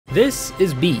This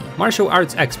is B, martial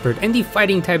arts expert and the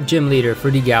fighting type gym leader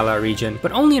for the Galar region,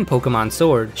 but only in Pokemon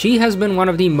Sword. She has been one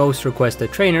of the most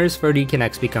requested trainers for the Can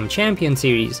X Become Champion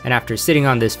series, and after sitting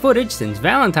on this footage since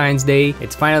Valentine's Day,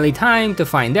 it's finally time to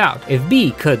find out if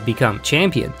B could become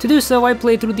champion. To do so, I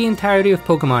played through the entirety of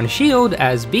Pokemon Shield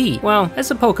as B, well,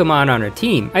 as a Pokemon on her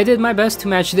team. I did my best to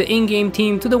match the in-game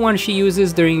team to the one she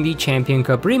uses during the Champion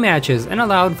Cup rematches and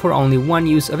allowed for only one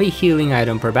use of a healing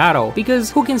item per battle, because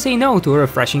who can say no to a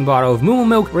refreshing bottle of moo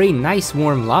milk or a nice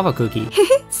warm lava cookie?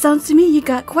 Sounds to me you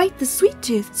got quite the sweet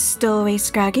tooth, stowaway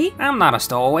Scraggy. I'm not a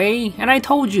stowaway, and I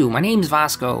told you, my name's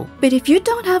Vasko. But if you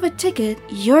don't have a ticket,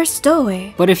 you're a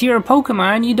stowaway. But if you're a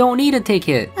Pokemon, you don't need a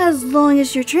ticket. As long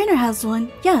as your trainer has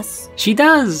one, yes. She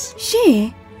does.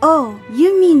 She? Oh,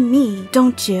 you mean me,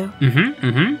 don't you?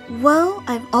 Well,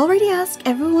 I've already asked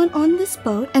everyone on this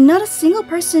boat, and not a single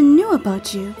person knew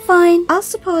about you. Fine, I'll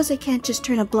suppose I can't just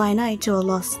turn a blind eye to a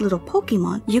lost little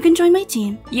Pokemon. You can join my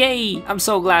team. Yay! I'm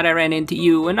so glad I ran into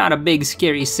you and not a big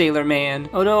scary sailor man.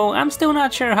 Although, I'm still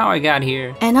not sure how I got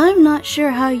here. And I'm not sure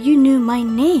how you knew my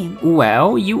name.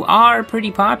 Well, you are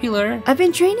pretty popular. I've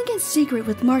been training in secret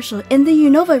with Marshall in the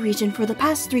Unova region for the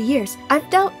past 3 years. I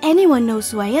doubt anyone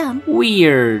knows who I am.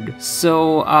 Weird.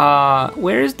 So,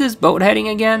 where is this boat heading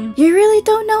again? You really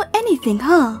don't know anything,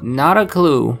 huh? Not a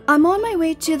clue. I'm on my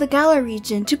way to the Galar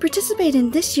region to participate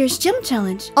in this year's gym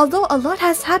challenge, although a lot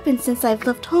has happened since I've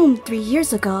left home 3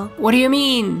 years ago. What do you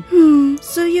mean?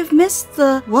 So you've missed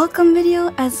the welcome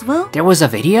video as well? There was a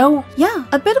video? Yeah,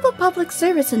 a bit of a public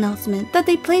service announcement that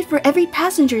they played for every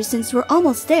passenger since we're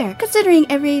almost there. Considering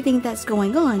everything that's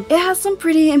going on, it has some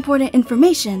pretty important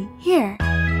information. Here.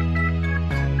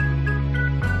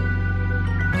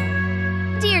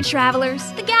 Dear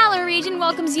travelers, the Galar region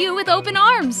welcomes you with open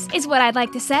arms, is what I'd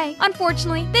like to say.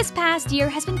 Unfortunately, this past year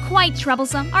has been quite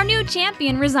troublesome. Our new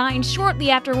champion resigned shortly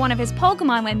after one of his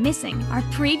Pokemon went missing. Our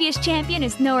previous champion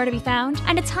is nowhere to be found,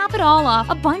 and to top it all off,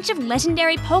 a bunch of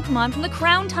legendary Pokemon from the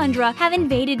Crown Tundra have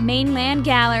invaded mainland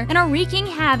Galar and are wreaking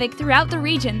havoc throughout the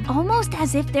region, almost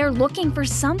as if they're looking for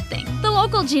something. The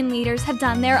local gym leaders have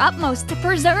done their utmost to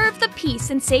preserve the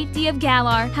peace and safety of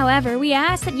Galar. However, we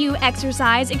ask that you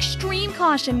exercise extreme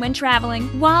caution when traveling.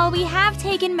 While we have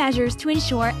taken measures to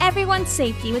ensure everyone's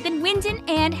safety within Wyndon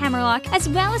and Hammerlock, as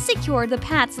well as secure the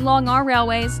paths along our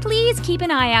railways, please keep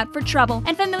an eye out for trouble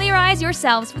and familiarize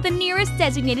yourselves with the nearest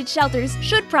designated shelters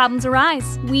should problems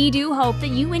arise. We do hope that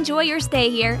you enjoy your stay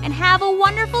here and have a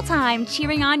wonderful time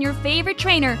cheering on your favorite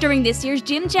trainer during this year's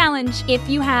gym challenge. If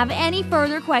you have any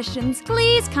further questions,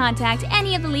 please contact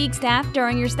any of the league staff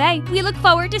during your stay. We look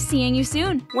forward to seeing you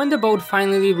soon. When the boat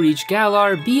finally reached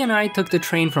Galar, B and I took the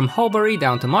train from Hulbury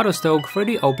down to Motostoke for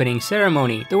the opening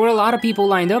ceremony. There were a lot of people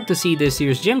lined up to see this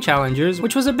year's gym challengers,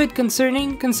 which was a bit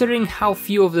concerning considering how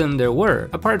few of them there were.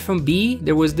 Apart from B,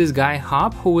 there was this guy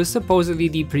Hop, who was supposedly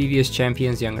the previous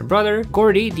champion's younger brother,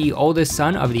 Gordy, the oldest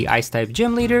son of the Ice-type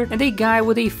gym leader, and a guy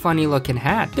with a funny looking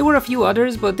hat. There were a few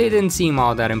others, but they didn't seem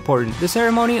all that important. The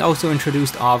ceremony also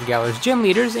introduced all of Galar's gym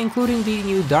leaders, including the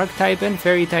new Dark-type and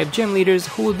Fairy-type gym leaders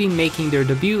who would be making their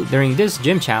debut during this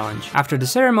gym challenge. After the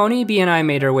ceremony, B and I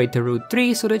made our way to Route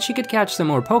 3 so that she could catch some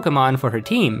more Pokemon for her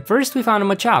team. First we found a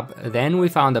Machop, then we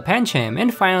found a Pancham,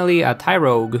 and finally a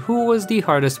Tyrogue, who was the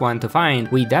hardest one to find.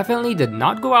 We definitely did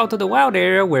not go out to the wild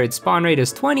area where its spawn rate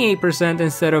is 28%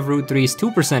 instead of Route 3's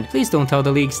 2%. Please don't tell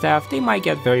the league staff, they might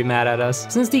get very mad at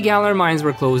us. Since the Galar mines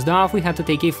were closed off, we had to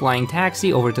take a flying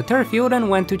taxi over to Turffield and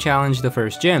went to challenge the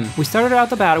first gym. We started out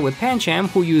the battle with Pancham,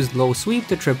 who used low sweep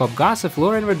to trip up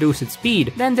Gossifleur and reduce its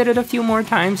speed, then did it a few more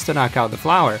times to knock out the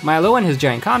flower. Milo and his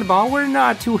giant Condaball were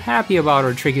not too happy about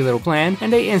our tricky little plan,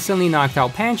 and they instantly knocked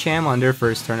out Pancham on their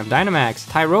first turn of Dynamax.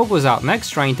 Tyrogue was out next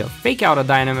trying to fake out a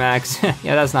Dynamax.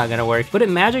 Yeah, that's not gonna work, but it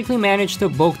magically managed to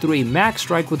bulk through a max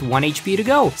strike with 1 HP to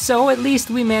go, so at least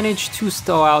we managed to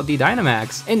stall out the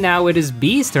Dynamax. And now it is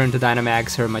B's turn to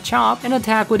Dynamax her Machop and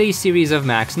attack with a series of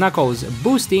max knuckles,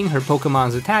 boosting her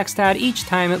Pokemon's attack stat each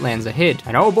time it lands a hit.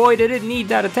 And oh boy did it need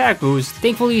that attack boost.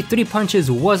 Thankfully 3 punches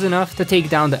was enough to take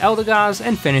down the Eldegoss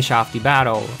and finish off the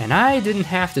battle. And I didn't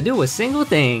have to do a single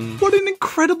thing. What an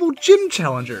incredible gym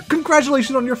challenger!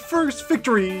 Congratulations on your first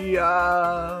victory,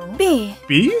 B.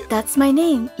 B? That's my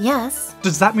name, yes.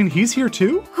 Does that mean he's here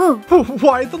too? Who?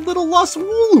 Why, the little lost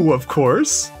Wooloo, of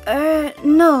course!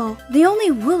 No. The only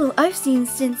Wooloo I've seen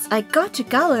since I got to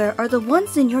Galar are the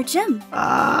ones in your gym.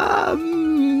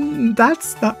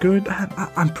 That's not good.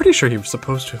 I'm pretty sure he was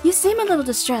supposed to. You seem a little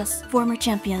distressed, former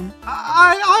champion.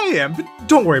 I am, but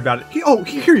don't worry about it.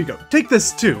 Here you go. Take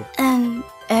this too. And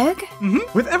egg?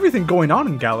 With everything going on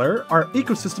in Galar, our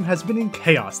ecosystem has been in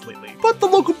chaos lately. But the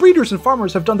local breeders and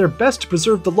farmers have done their best to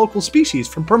preserve the local species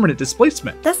from permanent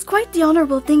displacement. That's quite the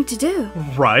honorable thing to do.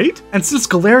 Right? And since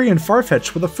Galarian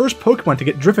Farfetch were the first Pokemon to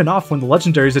get driven off when the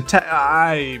legendaries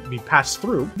passed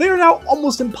through, they are now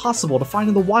almost impossible to find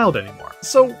in the wild anymore.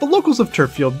 So the locals of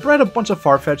Turffield bred a bunch of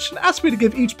Farfetch and asked me to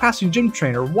give each passing gym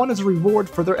trainer one as a reward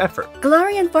for their effort.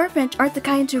 Galarian Farfetch aren't the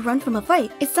kind to run from a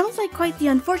fight. It sounds like quite the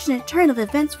unfortunate turn of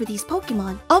events for these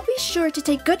Pokemon. I'll be sure to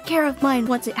take good care of mine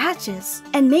once it hatches.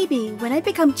 And maybe, when I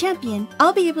become champion,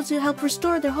 I'll be able to help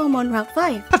restore their home on Route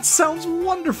 5. That sounds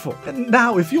wonderful! And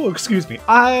now, if you'll excuse me,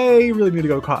 I really need to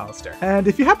go call Allister. And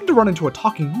if you happen to run into a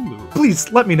talking Wooloo,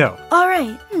 please let me know.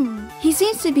 Alright, he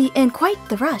seems to be in quite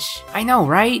the rush. I know,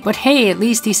 right? But hey, at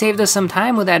least he saved us some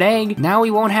time with that egg. Now we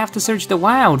won't have to search the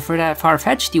wild for that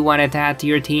Farfetch'd you wanted to add to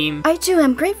your team. I too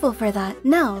am grateful for that.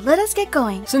 Now, let us get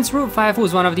going. Since Route 5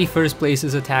 was one of the first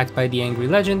places attacked by the angry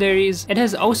legendaries, it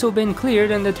has also been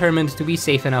cleared and determined to be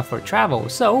safe enough for travel,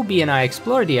 so B and I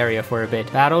explored the area for a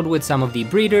bit, battled with some of the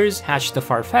breeders, hatched the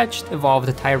Farfetch'd, evolved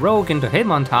the Tyrogue into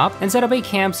Hitmontop, and set up a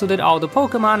camp so that all the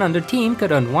Pokemon on their team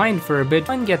could unwind for a bit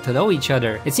and get to know each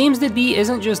other. It seems that B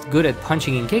isn't just good at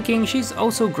punching and kicking, she's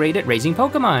also great at raising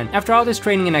Pokemon. After all this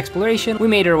training and exploration, we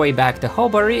made our way back to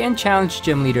Hulbury and challenged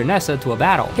gym leader Nessa to a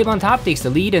battle. Hitmontop takes the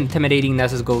lead, intimidating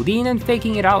Nessa's Goldeen and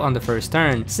faking it out on the first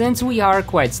turn. Since we are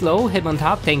quite slow,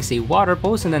 Hitmontop tanks a water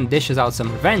pulse and then dishes out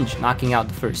some revenge, knocking out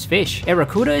the first fish.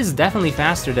 Arrokuda is definitely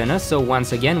faster than us, so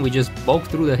once again we just bulk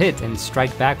through the hit and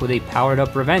strike back with a powered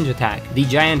up revenge attack. The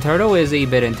giant turtle is a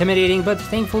bit intimidating, but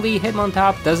thankfully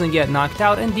Hitmontop doesn't get knocked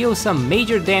out and deals some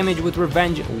major damage with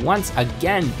revenge once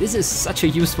again. This is such a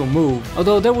useful move,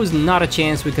 although there was not a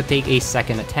chance we could take a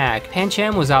second attack.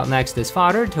 Pancham was out next as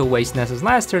fodder to waste Nessa's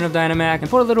last turn of Dynamax, and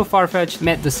poor little Farfetch'd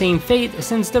met the same fate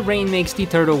since the rain makes the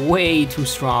turtle way too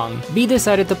strong. B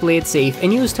decided to play it safe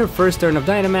and used her first turn of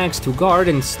Dynamax to guard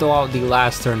and stall out the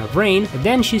last turn of rain,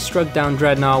 then she struck down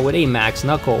Dreadnought with a Max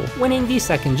Knuckle, winning the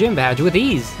second gym badge with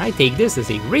ease. I take this as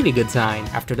a really good sign.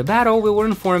 After the battle, we were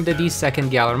informed that these second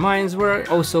Galar mines were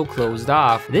also closed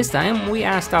off. This time, we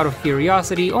asked out of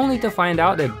curiosity only to find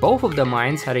out that both of the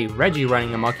mines had a Reggie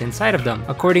running amok inside of them.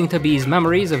 According to B's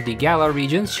memories of the Galar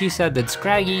regions, she said that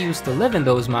Scraggy used to live in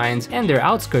those mines and their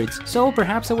outskirts, so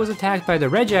perhaps I was attacked by the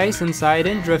Regice inside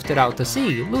and drifted out to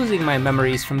sea, losing my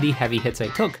memories from the heavy hits I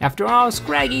took. After all,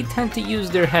 Scraggy tend to use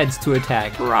their heads to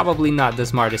attack, probably not the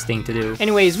smartest thing to do.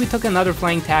 Anyways, we took another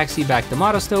flying taxi back to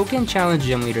Motostoke and challenged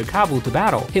Gym Leader Kabu to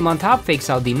battle. Hitmontop fakes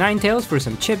out the Ninetales for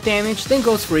some chip damage, then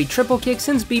goes for a triple kick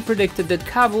since B predicted that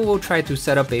Kabu will try to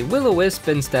set up a Will-O-Wisp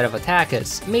instead of attack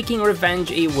us, making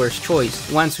revenge a worse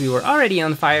choice. Once we were already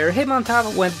on fire,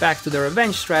 Hitmontop went back to the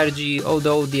revenge strategy,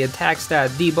 although the attack stat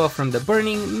debuff from the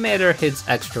burning made our hits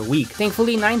extra weak.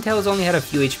 Thankfully, Ninetales only had a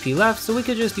few HP left, so we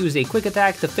could just use a quick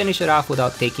attack to finish it off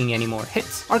without taking any more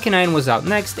hits. Arcanine was out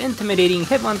next, intimidating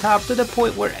Hitmontop to the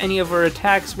point where any of her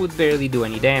attacks would barely do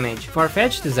any damage.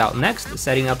 Farfetch'd is out next,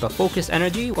 setting up a focus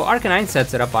energy, while Arcanine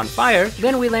sets it up on fire.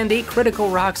 Then we land a critical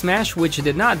rock smash, which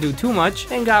did not do too much,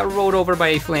 and got rolled over by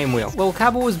a flame wheel. While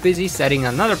Kabu was busy setting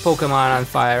another Pokemon on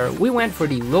fire, we went for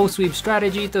the low sweep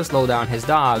strategy to slow down his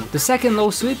dog. The second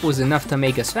low sweep was enough to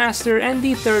make us faster, and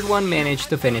the third one managed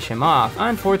to finish him off.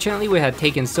 Unfortunately, we had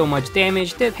taken so much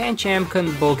damage that Pancham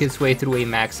couldn't bulk its way through a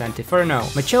max Sentiferno.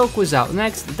 Machoke was out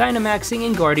next, Dynamaxing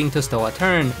and guarding to stall a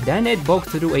turn. Then it bulked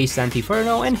through a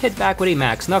Sentiferno and hit back with a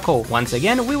Max Knuckle. Once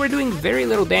again, we were doing very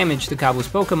little damage to Kabu's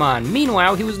Pokemon.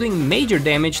 Meanwhile, he was doing major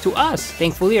damage to us.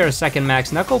 Thankfully, our second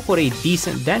Max Knuckle put a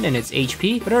decent dent in its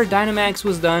HP, but our Dynamax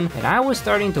was done, and I was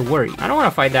starting to worry. I don't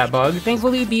want to fight that bug.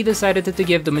 Thankfully, B decided to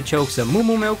give the Machoke some Moo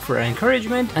Moo Milk for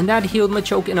encouragement, and that healed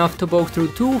Machoke enough to bulk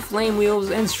through 2 Flame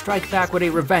Wheels and strike back with a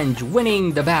Revenge,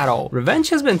 winning the battle. Revenge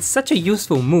has been such a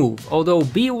useful move, although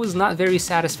B was not very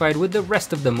satisfied with the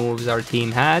rest of the moves our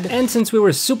team had, and since we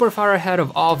were super far ahead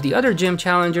of all of the other gym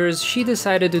challengers, she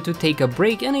decided to take a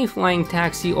break in a flying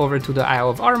taxi over to the Isle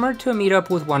of Armor to meet up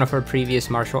with one of her previous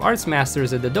martial arts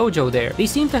masters at the dojo there. They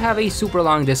seemed to have a super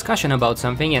long discussion about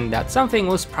something, and that something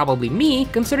was probably me,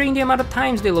 considering the amount of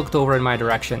times they looked over in my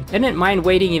direction. I didn't mind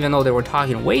waiting even though they were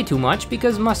talking way too much,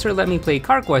 because Mustard let me play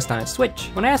CarQuest on his Switch.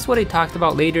 When I asked what they talked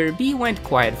about later, B went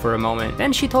quiet for a moment.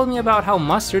 Then she told me about how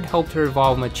Mustard helped her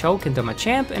evolve Machoke into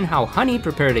Machamp, and how Honey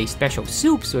prepared a special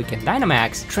soup so it can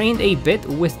Dynamax, trained a bit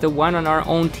with the one on our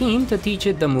own team to teach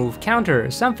it the move Counter,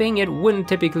 something it wouldn't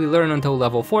typically learn until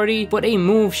level 40, but a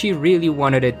move she really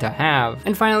wanted it to have.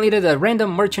 And finally, the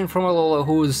random merchant from Alola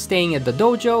who was staying at the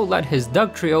dojo let his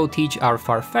Dugtrio teach our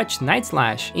Farfetch'd Night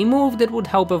Slash, a move that would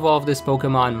help evolve this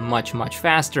Pokemon much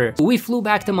faster. We flew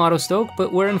back to Motostoke,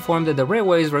 but were informed that the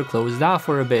railways were closed off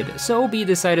for a bit, so Bee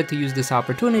decided to use this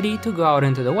opportunity to go out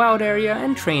into the wild area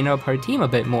and train up her team a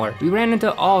bit more. We ran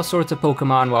into all sorts of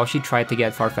Pokemon while she tried to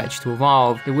get Farfetch'd to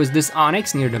evolve. There was this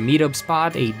Onix near the meetup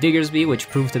spot, a Diggersby which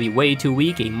proved to be way too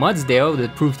weak, a Mudsdale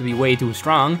that proved to be way too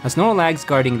strong, a Snorlax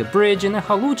guarding the bridge, and a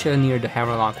Hawlucha near the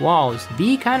Hammerlock walls.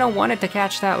 Bee kinda wanted to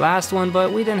catch that last one,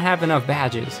 but we didn't have enough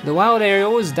badges. The wild area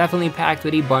was definitely packed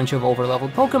with a bunch of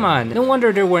overleveled Pokemon. No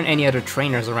wonder there weren't any other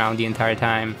trainers around the entire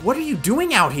time. What are you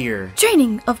doing out here?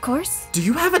 Training, of course. Do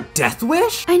you have a death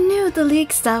wish? I knew the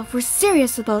league staff were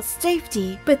serious about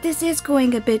safety, but this is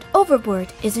going a bit overboard,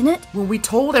 isn't it? When we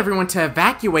told everyone to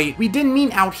evacuate, we didn't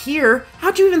mean out here.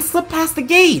 How'd you even slip past the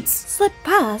gates? Slip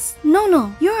past?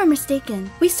 No, you are mistaken.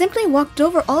 We simply walked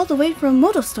over all the way from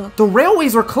Motostoke. The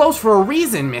railways were closed for a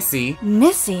reason, Missy.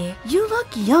 Missy, you look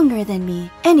younger than me.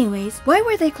 Anyways, why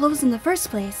were they closed in the first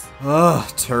place? Ugh,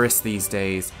 tourists these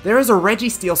days. There is a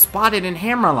Registeel spotted in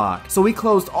Hammerlock, so we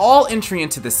closed all entry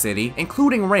into the city,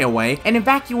 including railway, and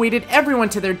evacuated everyone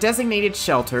to their designated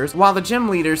shelters while the gym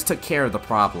leaders took care of the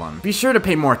problem. Be sure to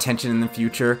pay more attention in the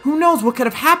future. Who knows what could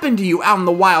have happened to you out in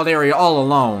the wild area all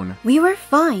alone? We were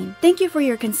fine. Thank you for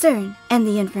your concern and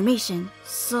the information.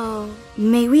 So,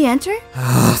 may we enter?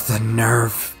 Ugh, the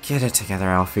nerve. Get it together,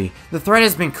 Alphy. The threat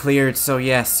has been cleared, so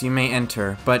yes, you may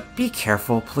enter, but be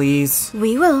careful, please.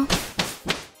 We will.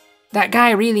 That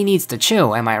guy really needs to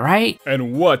chill, am I right?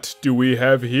 And what do we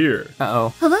have here?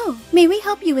 Uh-oh. Hello. May we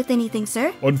help you with anything,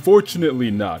 sir?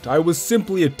 Unfortunately not. I was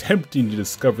simply attempting to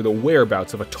discover the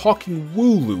whereabouts of a talking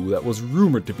Wooloo that was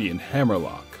rumored to be in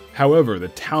Hammerlock. However, the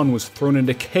town was thrown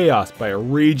into chaos by a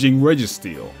raging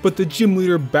Registeel, but the gym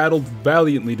leader battled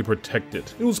valiantly to protect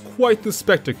it. It was quite the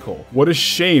spectacle. What a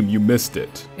shame you missed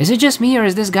it. Is it just me or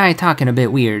is this guy talking a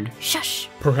bit weird? Shush.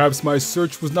 Perhaps my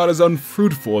search was not as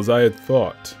unfruitful as I had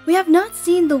thought. We have not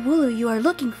seen the Wooloo you are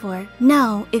looking for.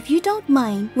 Now, if you don't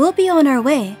mind, we'll be on our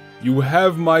way. You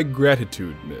have my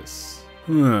gratitude, miss.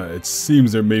 It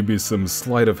seems there may be some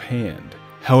sleight of hand.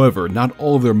 However, not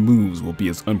all of their moves will be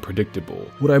as unpredictable.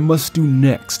 What I must do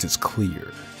next is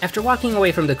clear. After walking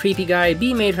away from the creepy guy,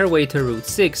 Bee made her way to Route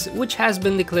 6, which has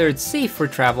been declared safe for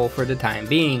travel for the time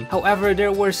being. However,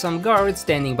 there were some guards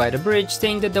standing by the bridge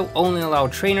saying that they'll only allow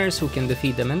trainers who can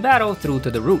defeat them in battle through to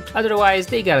the route. Otherwise,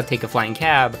 they gotta take a flying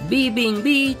cab. Bee, being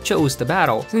Bee, chose the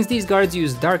battle. Since these guards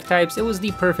use dark types, it was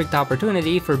the perfect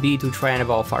opportunity for Bee to try and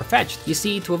evolve Farfetch'd. You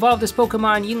see, to evolve this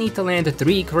Pokemon, you need to land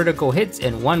 3 critical hits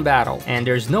in one battle, and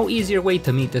there's no easier way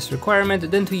to meet this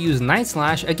requirement than to use Night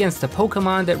Slash against a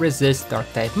Pokemon that resists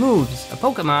dark type moves, a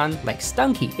Pokemon like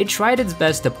Stunky. It tried its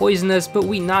best to poison us, but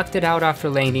we knocked it out after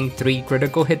landing 3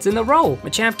 critical hits in a row.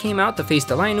 Machamp came out to face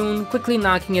the Linoon, quickly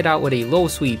knocking it out with a low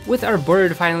sweep. With our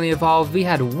bird finally evolved, we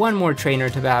had one more trainer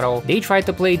to battle. They tried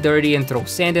to play dirty and throw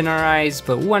sand in our eyes,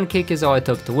 but one kick is all it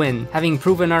took to win. Having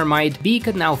proven our might, Bee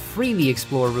could now freely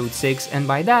explore Route 6, and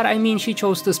by that I mean she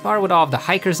chose to spar with all of the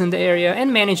hikers in the area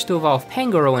and managed to evolve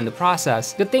Pangoro in the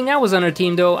process. Good thing I was on her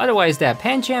team though, otherwise that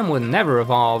Pancham would never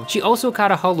evolve. She also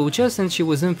caught a Hawlucha since she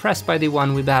was impressed by the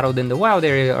one we battled in the wild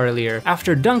area earlier.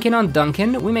 After dunking on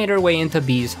Duncan, we made our way into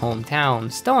Bee's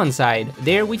hometown, Stownside.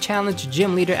 There we challenged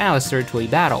Gym Leader Allister to a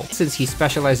battle. Since he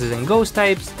specializes in ghost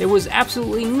types, there was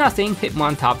absolutely nothing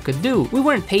Hitmontop could do. We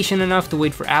weren't patient enough to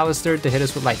wait for Allister to hit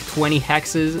us with like 20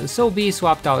 hexes, so Bee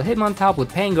swapped out Hitmontop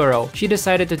with Pangoro. She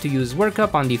decided to use Work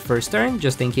Up on the first turn,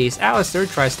 just in case Allister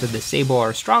tries to disable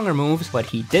our stronger moves, but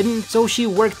he didn't, so she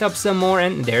worked up some more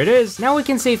and there it is. Now we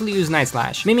can safely use Night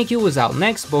Slash. Mimikyu was out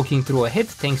next, bulking through a hit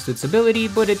thanks to its ability,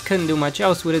 but it couldn't do much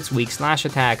else with its weak slash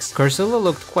attacks. Cursula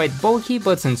looked quite bulky,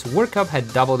 but since Work Up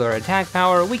had doubled our attack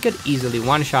power, we could easily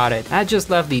one-shot it. That just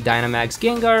left the Dynamax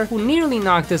Gengar, who nearly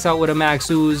knocked us out with a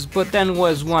Max Ooze, but then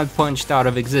was one-punched out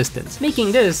of existence,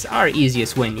 making this our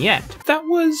easiest win yet. That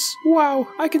was... wow,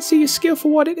 I can see your skill for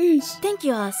what it is. Thank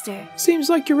you, Allister. Seems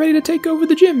like you're ready to take over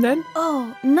the gym then.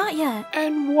 Oh, not yet.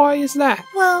 And why is that?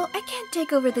 Well, I can't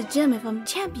take over the gym if I'm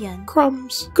champion.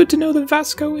 Crumbs. Good to know that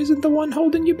Vasko isn't the one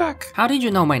holding you back. How did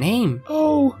you know my name?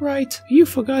 Oh, right. You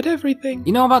forgot everything.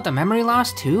 You know about the memory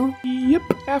loss too? Yep.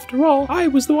 After all, I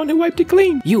was the one who wiped it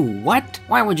clean. You what?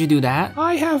 Why would you do that?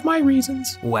 I have my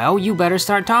reasons. Well, you better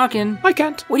start talking. I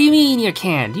can't. What do you mean you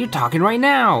can't? You're talking right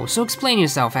now, so explain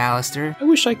yourself, Allister. I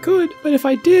wish I could, but if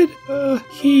I did,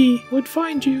 he would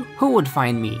find you. Who would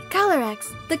find me?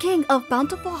 Calyrex, the king of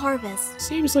bountiful harvest.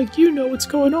 Seems like you know what's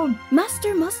going on.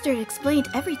 Master Mustard explained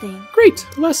everything. Great,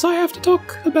 the less I have to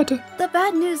talk, the better. The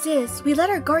bad news is, we let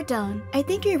our guard down. I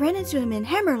think we ran into him in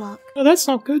Hammerlock. Oh, that's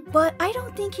not good. But I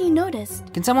don't think he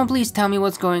noticed. Can someone please tell me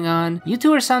what's going on? You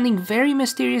two are sounding very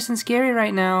mysterious and scary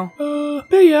right now.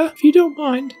 But yeah, if you don't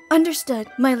mind. Understood,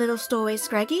 my little stowaway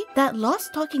Scraggy. That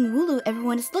lost talking Wooloo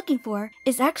everyone is looking for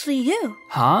is actually you.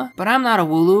 Huh? But I'm not a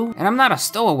Wooloo, and I'm not a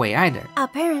stowaway either.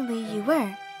 Apparently you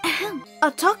were. Ahem. A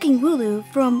talking Wooloo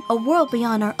from a world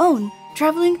beyond our own,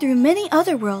 traveling through many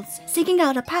other worlds, seeking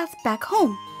out a path back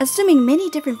home, assuming many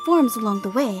different forms along the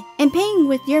way, and paying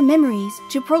with your memories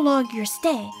to prologue your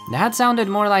stay. That sounded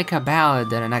more like a ballad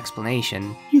than an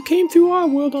explanation. You came through our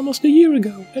world almost a year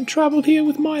ago and traveled here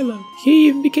with Milo. He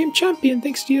even became champion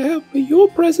thanks to your help, but your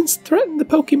presence threatened the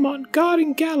Pokemon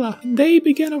guarding Galar, and they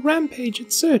began a rampage in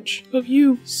search of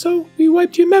you. So we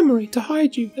wiped your memory to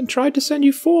hide you and tried to send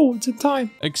you forwards in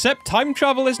time. Except time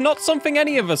travel is not something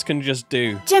any of us can just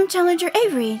do. Gym Challenger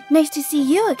Avery, nice to see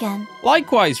you again.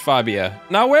 Likewise, Fabia.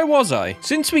 Now where was I?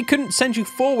 Since we couldn't send you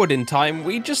forward in time,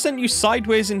 we just sent you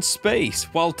sideways in space,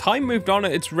 while time moved on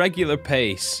at its regular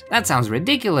pace. That sounds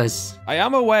ridiculous. I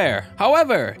am aware.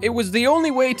 However, it was the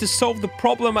only way to solve the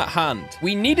problem at hand.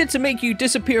 We needed to make you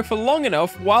disappear for long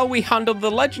enough while we handled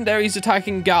the legendaries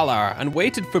attacking Galar and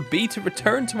waited for B to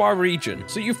return to our region.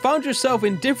 So you found yourself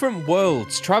in different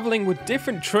worlds, traveling with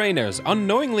different trainers,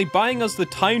 unknowingly buying us the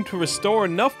time to restore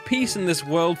enough peace in this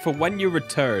world for when you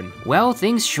return. Well,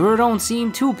 things sure don't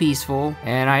seem too peaceful,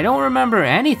 and I don't remember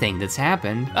anything that's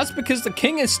happened. That's because the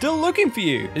king is still looking for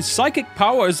you. His psychic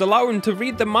powers allow him to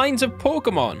read the minds of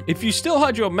Pokemon. If you still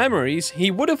had your memories,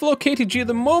 he would have located you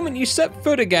the moment you set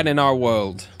foot again in our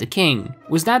world. The king.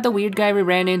 Was that the weird guy we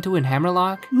ran into in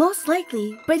Hammerlock? Most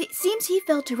likely, but it seems he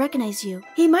failed to recognize you.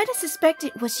 He might have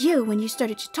suspected it was you when you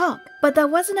started to talk, but that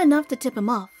wasn't enough to tip him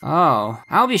off. Oh,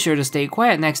 I'll be sure to stay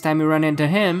quiet next time we run into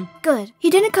him. Good. He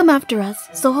didn't come after us,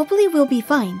 so hopefully we'll be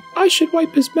fine. I should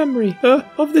wipe his memory,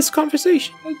 of this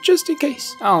conversation, just in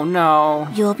case. Oh no.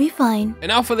 You'll be fine.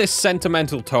 Enough of this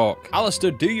sentimental talk.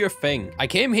 Allister, do your thing. I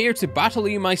came here to battle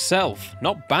you myself,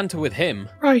 not banter with him.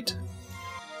 Right.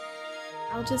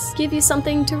 I'll just give you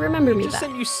something to remember me by. Just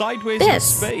sent you sideways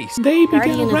This. in space. They began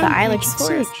Guardian a of the rampage Ilex in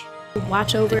Forest. search.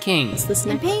 Watch over The king. this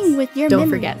And necklace. paying with your Don't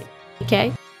memory. forget me,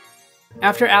 okay?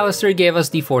 After Allister gave us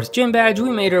the 4th gym badge, we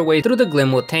made our way through the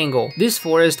Glimwood Tangle. This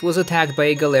forest was attacked by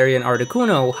a Galarian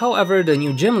Articuno, however the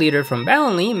new gym leader from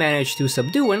Balonley managed to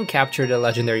subdue and capture the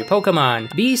legendary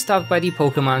Pokemon. B stopped by the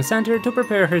Pokemon Center to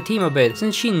prepare her team a bit,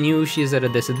 since she knew she is at a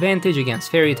disadvantage against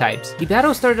fairy types. The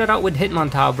battle started out with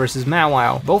Hitmontop versus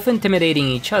Mawile, both intimidating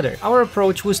each other. Our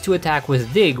approach was to attack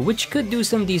with Dig, which could do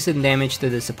some decent damage to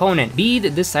this opponent.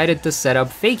 Bede decided to set up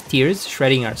Fake Tears,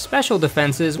 shredding our special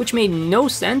defenses, which made no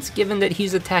sense given that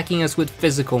he's attacking us with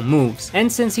physical moves.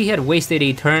 And since he had wasted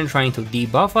a turn trying to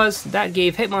debuff us, that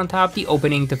gave Hitmontop the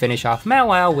opening to finish off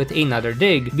Mawile with another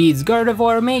dig. Bede's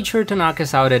Gardevoir made sure to knock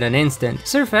us out in an instant.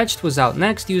 Sirfetch'd was out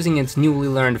next using its newly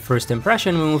learned first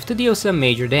impression move to deal some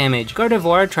major damage.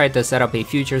 Gardevoir tried to set up a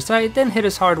future sight, then hit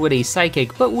us hard with a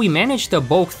psychic, but we managed to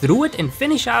bulk through it and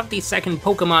finish off the second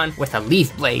Pokemon with a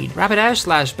Leaf Blade. Rapidash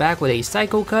slashed back with a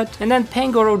Psycho Cut, and then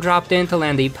Pangoro dropped in to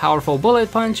land a powerful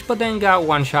Bullet Punch, but then got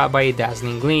one shot by a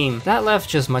Dazzling Gleam. That left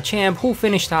just Machamp, who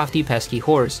finished off the pesky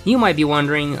horse. You might be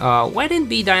wondering, why didn't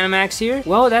B Dynamax here?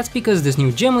 Well, that's because this new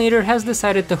gym leader has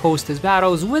decided to host his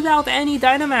battles without any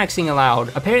Dynamaxing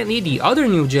allowed. Apparently, the other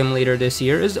new gym leader this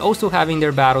year is also having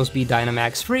their battles be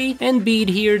Dynamax free, and Bede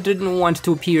here didn't want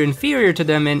to appear inferior to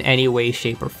them in any way,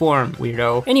 shape, or form.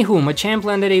 Weirdo. Anywho, Machamp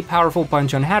landed a powerful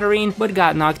punch on Hatterene, but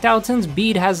got knocked out since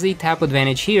Bede has the tap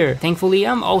advantage here. Thankfully,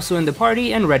 I'm also in the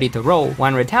party and ready to roll.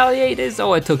 One Retaliate is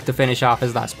all it took to finish off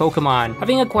his last Pokemon.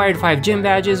 Having acquired 5 gym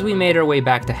badges, we made our way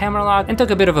back to Hammerlock and took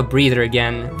a bit of a breather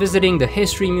again, visiting the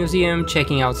History Museum,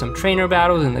 checking out some trainer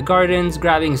battles in the gardens,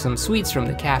 grabbing some sweets from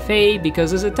the cafe,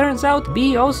 because as it turns out,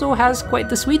 B also has quite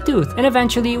the sweet tooth, and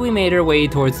eventually we made our way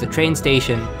towards the train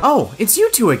station. Oh, it's you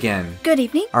two again. Good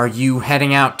evening. Are you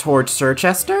heading out towards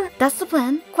Sirchester? That's the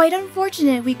plan. Quite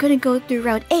unfortunate we couldn't go through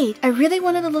Route 8. I really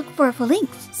wanted to look for a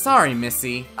Phalanx. Sorry,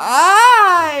 Missy.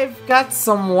 I've got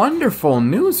some wonderful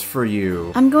news for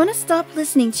you. I'm gonna stop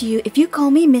listening to you if you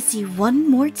call me Missy one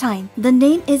more time. The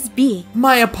name is B.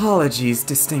 My apologies,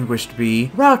 distinguished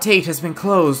B. Route 8 has been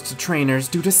closed to trainers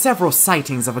due to several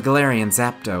sightings of a Galarian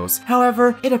Zapdos.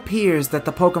 However, it appears that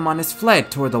the Pokemon has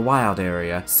fled toward the wild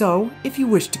area. So, if you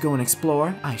wish to go and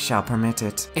explore, I shall permit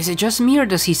it. Is it just me or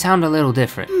does he sound a little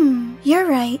different? You're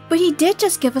right, but he did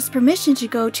just give us permission to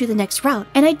go to the next route,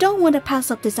 and I don't want to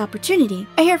pass up this opportunity.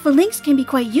 I hear Swirlix can be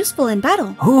quite useful in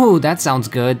battle. Ooh, that sounds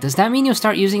good. Does that mean you'll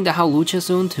start using the Hawlucha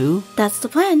soon too? That's the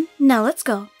plan. Now let's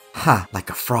go. Ha, like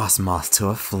a frost moth to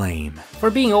a flame. For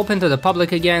being open to the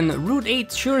public again, Route 8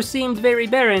 sure seemed very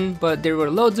barren, but there were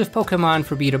loads of Pokemon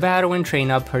for Bee to battle and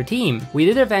train up her team. We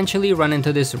did eventually run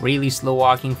into this really slow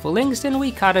walking Swirlix and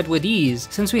we caught it with ease.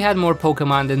 Since we had more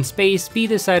Pokemon than space, Bee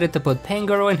decided to put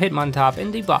Pangoro and Hitmontop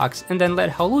in the box and then let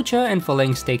Hawlucha and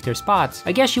Swirlix take their spots.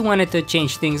 I guess she wanted to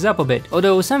change things up a bit,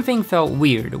 although something felt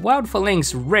weird. Wild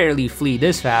Swirlix rarely flee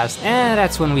this fast, and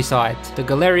that's when we saw it. The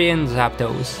Galarian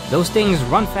Zapdos. Those things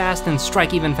run fast and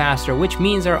strike even faster, which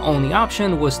means our only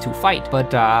option was to fight.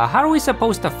 But how are we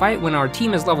supposed to fight when our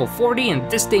team is level 40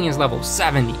 and this thing is level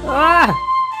 70? Ah!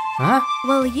 Huh?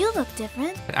 Well, you look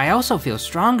different. But I also feel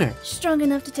stronger. Strong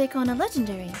enough to take on a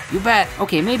legendary. You bet.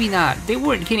 Okay, maybe not. They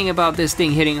weren't kidding about this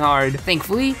thing hitting hard.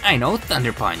 Thankfully, I know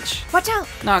Thunder Punch. Watch out!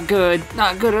 Not good.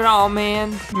 Not good at all, man.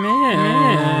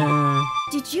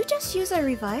 Did you just use a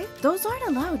revive? Those aren't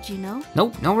allowed, you know.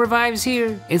 Nope, no revives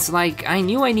here. It's like I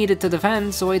knew I needed to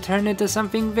defend, so I turned into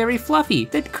something very fluffy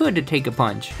that could take a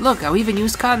punch. Look, I'll even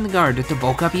use Cotton Guard to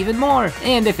bulk up even more.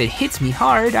 And if it hits me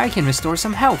hard, I can restore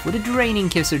some health with a Draining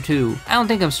Kiss or two. I don't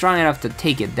think I'm strong enough to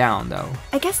take it down, though.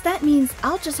 I guess that means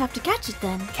I'll just have to catch it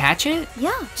then. Catch it?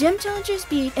 Yeah. Gym Challengers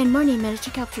Beat and Marnie managed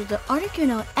to capture the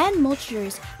Articuno and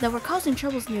Moltres that were causing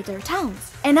troubles near their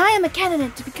towns. And I am a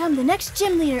candidate to become the next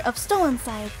gym leader of Stolen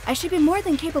Side. I should be more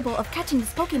than capable of catching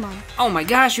this Pokemon. Oh my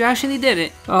gosh, you actually did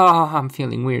it. Oh, I'm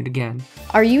feeling weird again.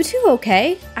 Are you two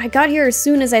okay? I got here as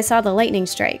soon as I saw the lightning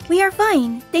strike. We are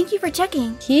fine. Thank you for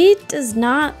checking. He does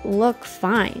not look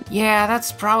fine. Yeah,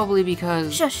 that's probably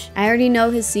because... Shush. I already know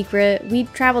his secret. We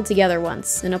traveled together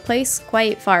once, in a place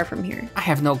quite far from here. I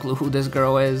have no clue who this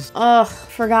girl is. Ugh,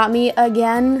 forgot me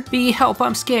again? Bee, help,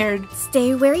 I'm scared.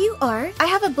 Stay where you are. I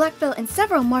have a black belt in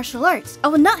several martial arts. I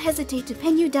will not hesitate to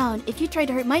pin you down if you try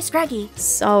to hurt my Scraggy.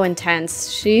 So intense.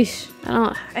 Sheesh.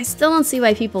 I still don't see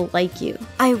why people like you.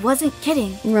 I wasn't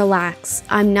kidding. Relax.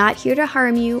 I'm not here to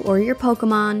harm you or your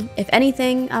Pokemon. If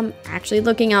anything, I'm actually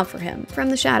looking out for him from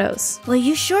the shadows. Well,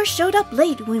 you sure showed up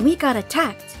late when we got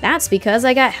attacked. That's because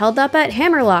I got held up at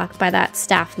Hammerlock by that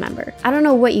staff member. I don't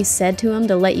know what you said to him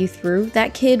to let you through.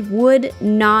 That kid would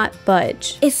not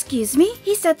budge. Excuse me?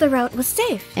 He said the route was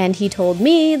safe. And he told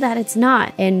me that it's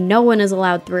not, and no one is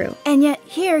allowed through. And yet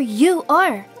here you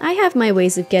are. I have my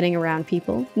ways of getting around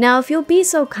people. Now, if you'll be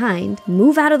so kind,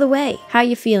 move out of the way. How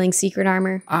you feeling, Secret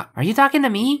Armor? Are you talking to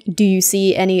me? Do you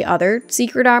see any other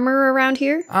Secret Armor around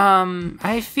here?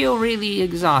 I feel really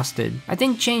exhausted. I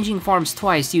think changing forms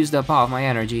twice used up all of my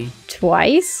energy.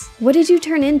 Twice? What did you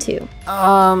turn into?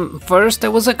 First it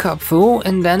was a Cupfu,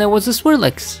 and then it was a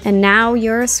Swirlix. And now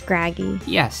you're a Scraggy.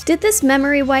 Yes. Did this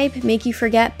memory wipe make you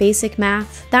forget basic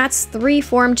math? That's 3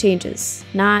 form changes,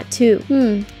 not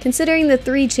 2. Considering the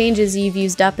 3 changes you've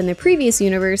used up in the previous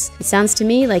universe, it sounds to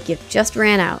me like you've just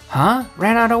ran out. Huh?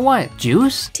 Ran out of what?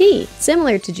 Juice? Tea.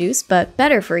 Similar to juice, but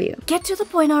better for you. Get to the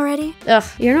point already. Ugh,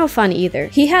 you're no fun either.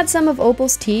 He had some of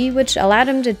Opal's tea, which allowed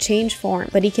him to change form,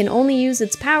 but he can only use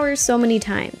its powers so many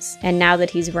times. And now that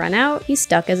he's run out, he's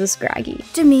stuck as a Scraggy.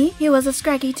 To me, he was a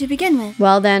Scraggy to begin with.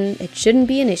 Well then, it shouldn't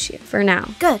be an issue, for now.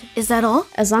 Good. Is that all?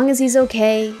 As long as he's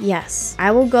okay, yes.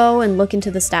 I will go and look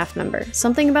into the staff member.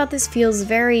 Something about this feels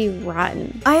very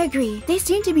rotten. I agree. They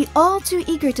seem to be all too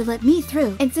eager to let me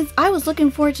through, and since I was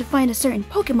looking forward to find a certain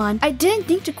Pokemon, I didn't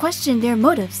think to question their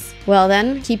motives. Well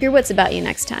then, keep your wits about you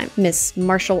next time, Miss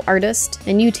Martial Artist.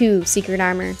 And you too, Secret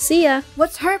Armor. See ya!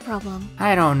 What's her problem?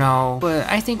 I don't know, but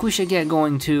I think we should get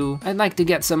going too. I'd like to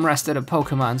get some rest at a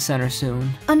Pokemon Center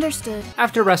soon. Understood.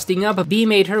 After resting up, Bee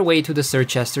made her way to the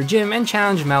Sirchester gym and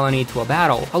challenged Melanie to a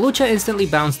battle. Hawlucha instantly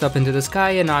bounced up into the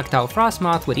sky and knocked out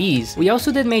Frostmoth with ease. We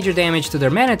also did major damage to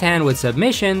their Manitan with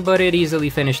Submission, but it easily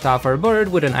finished off our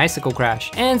bird with an Icicle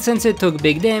Crash. And since it took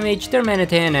big damage, their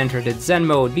Manitan entered its Zen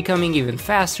mode, becoming even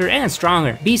faster and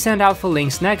stronger. Bee sent out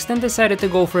Swirlix next and decided to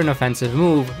go for an offensive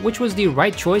move, which was the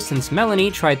right choice since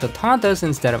Melanie tried to taunt us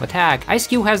instead of attack.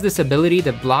 Ice-Cube has this ability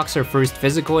that blocks her first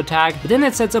physical attack, but then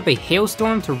it sets up a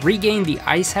Hailstorm to regain the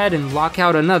Ice Head and lock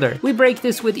out another. We break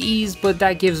this with ease, but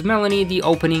that gives Melanie the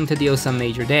opening to deal some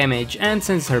major damage, and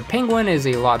since her Penguin is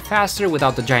a lot faster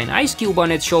without the giant Ice Cube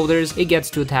on its shoulders, it gets gets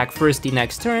to attack first the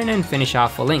next turn and finish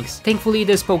off Swirlix. Thankfully,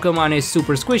 this Pokemon is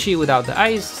super squishy without the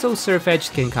ice, so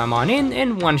Sirfetch'd can come on in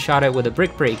and one-shot it with a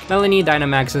Brick Break. Melanie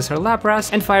Dynamaxes her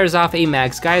Lapras and fires off a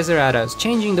Max Geyser at us,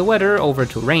 changing the weather over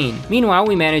to rain. Meanwhile,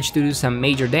 we managed to do some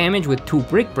major damage with 2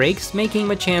 Brick Breaks, making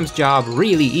Machamp's job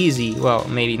really easy. Well,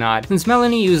 maybe not. Since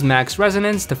Melanie used Max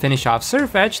Resonance to finish off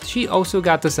Sirfetch'd, she also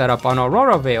got to set up on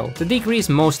Aurora Veil to decrease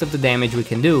most of the damage we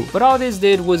can do. But all this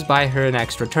did was buy her an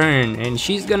extra turn, and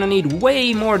she's gonna need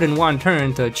way more than one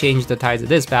turn to change the tides of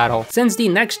this battle. Since the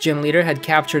next gym leader had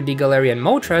captured the Galarian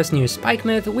Moltres near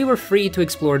Spikemouth, we were free to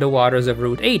explore the waters of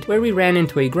Route 8, where we ran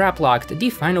into a Graplock, the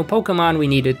final Pokemon we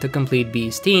needed to complete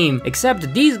B's team.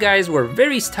 Except these guys were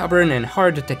very stubborn and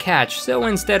hard to catch, so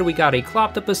instead we got a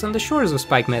Cloptopus on the shores of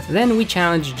Spikemouth. Then we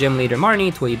challenged gym leader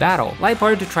Marnie to a battle.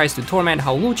 Liepard tries to torment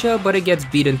Hawlucha, but it gets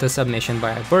beaten to submission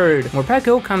by a bird.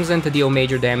 Morpeko comes in to deal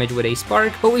major damage with a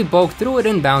Spark, but we bulk through it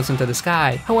and bounce into the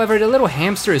sky. However, the little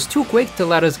hamster is too quick to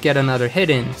let us get another hit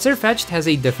in. Sirfetch'd has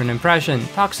a different impression.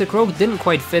 Toxicroak didn't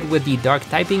quite fit with the dark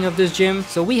typing of this gym,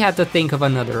 so we had to think of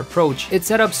another approach. It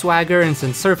set up Swagger, and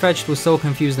since Sirfetch'd was so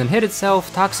confused and hit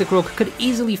itself, Toxicroak could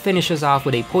easily finish us off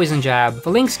with a Poison Jab.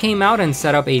 Swirlix came out and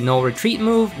set up a no retreat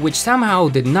move, which somehow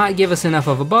did not give us enough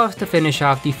of a buff to finish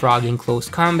off the Frog in close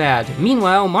combat.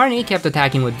 Meanwhile, Marnie kept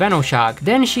attacking with Venoshock.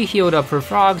 Then she healed up her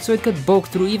Frog so it could bulk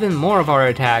through even more of our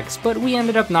attacks, but we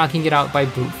ended up knocking it out by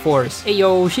brute force.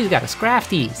 Ayo, she's got a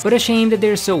Scrafties, but a shame that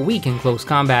they're so weak in close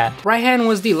combat. Raihan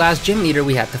was the last gym leader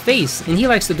we had to face, and he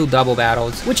likes to do double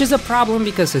battles, which is a problem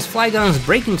because his Flygon's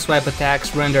Breaking Swipe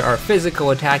attacks render our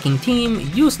physical attacking team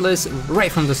useless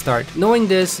right from the start. Knowing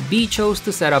this, B chose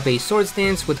to set up a Sword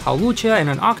Stance with Hawlucha and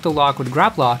an Octolock with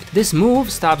Graplock. This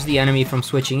move stops the enemy from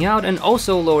switching out and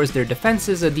also lowers their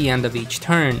defenses at the end of each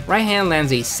turn. Raihan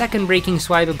lands a second Breaking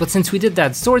Swipe, but since we did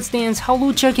that Sword Stance,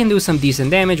 Hawlucha can do some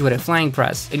decent damage with a Flying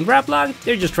Press. In Graplock,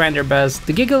 they're just trying their best.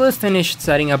 The Gigalith finished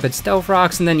setting up its Stealth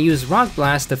Rocks and then used Rock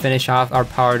Blast to finish off our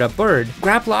powered up bird.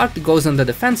 Graplock goes on the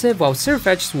defensive while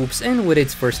Sirfetch'd swoops in with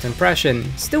its first impression.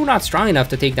 Still not strong enough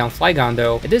to take down Flygon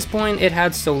though. At this point, it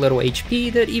had so little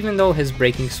HP that even though his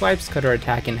Breaking Swipes cut our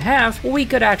attack in half, we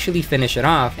could actually finish it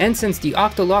off. And since the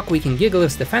Octolock weakened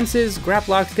Gigalith's defenses,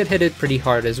 Graplock could hit it pretty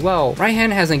hard as well.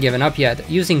 Raihan hasn't given up yet,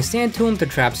 using Sand Tomb to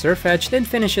trap Sirfetch'd, then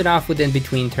finish it off with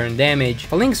in-between turn damage.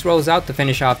 Swirlix rolls out to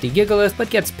finish off the Gigalith, but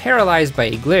gets paralyzed by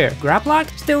a Glare.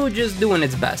 Graplock still just doing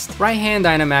its best. Raihan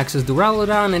Dynamaxes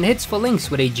Duraludon and hits Swirlix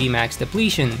with a G-Max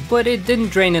depletion, but it didn't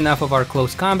drain enough of our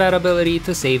close combat ability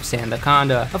to save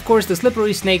Sandaconda. Of course, the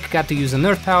Slippery Snake got to use a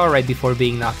nerf power right before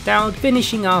being knocked out,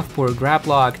 finishing off poor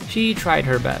Graplock. She tried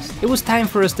her best. It was time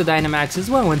for us to Dynamax as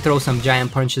well and throw some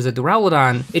giant punches at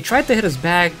Duraludon. It tried to hit us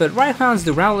back, but Raihan's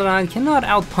Duraludon cannot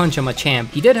outpunch a Machamp.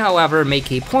 He did, however,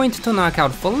 make a point to knock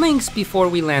out Swirlix before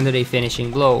we landed a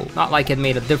finishing blow. Not like it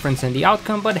made a difference in the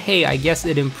outcome, but hey, I guess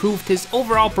it improved his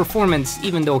overall performance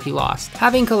even though he lost.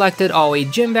 Having collected all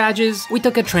 8 gym badges, we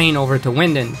took a train over to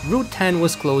Winden. Route 10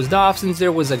 was closed off since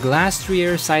there was a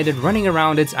Glastrier sighted running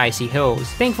around its icy hills.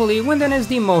 Thankfully, Winden is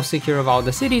the most secure of all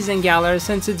the cities in Galar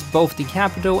since it's both the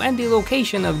capital and the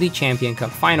location of the Champion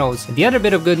Cup finals. The other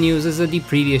bit of good news is that the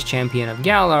previous champion of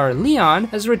Galar, Leon,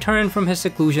 has returned from his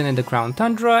seclusion in the Crown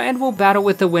Tundra and will battle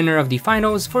with the winner of the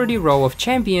finals for the role of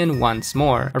champion once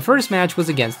more. Our first match was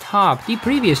against Hop, the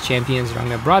previous champion's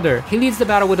younger brother. He leads the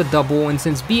battle with a double, and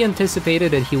since B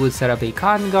anticipated that he would set up a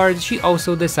Cotton Guard, she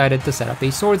also decided to set up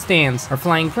a Sword Stance. Our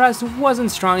Flying Press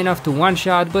wasn't strong enough to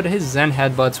one-shot, but his Zen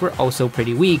Headbutts were also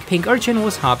pretty weak. Pink Urchin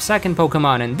was Hop's second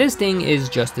Pokemon, and this thing is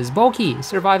just as bulky,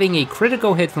 surviving a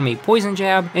critical hit from a Poison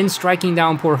Jab and striking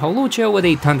down poor Hawlucha with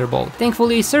a Thunderbolt.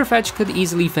 Thankfully, Sirfetch'd could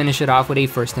easily finish it off with a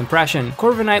first impression.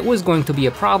 Corviknight was going to be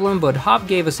a problem, but Hop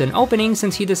gave us an opening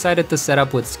since he decided to set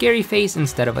up with Scary Face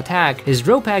instead of Attack. His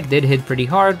Drill Pack did hit pretty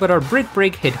hard, but our Brick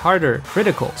Break hit harder,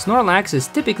 critical. Snorlax is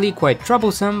typically quite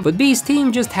troublesome, but B's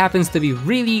team just happens to be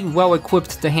really well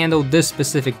equipped to handle this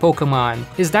specific Pokemon.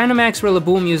 His Dynamax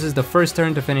Rillaboom uses the first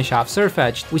turn to finish off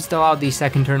Sirfetch'd. We stall out the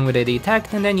second turn with a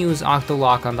Detect and then use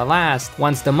Octolock on the last.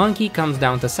 Once the monkey comes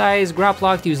down to size,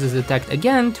 Graplock uses Detect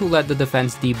again to let the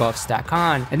defense debuff stack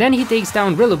on, and then he takes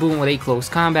down Rillaboom with a close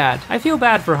combat. I feel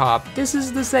bad for Hop. This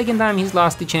is the second time he's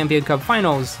lost the Champion Cup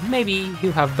finals. Maybe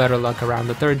he'll have better luck around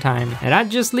the third time. And that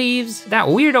just leaves that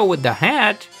weirdo with the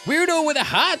hat. Weirdo with a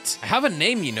hat? I have a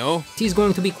name, you know. He's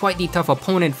going to be quite the tough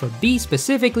opponent for B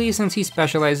specifically since he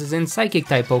specializes in Psychic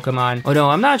type Pokemon, although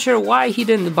I'm not sure why he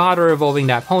didn't bother evolving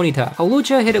that Ponyta.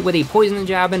 Hawlucha hit it with a Poison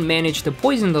Jab and managed to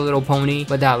poison the little pony,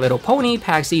 but that little pony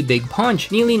packs a big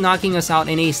punch, nearly knocking us out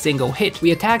in a single hit.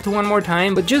 We attacked one more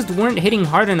time, but just weren't hitting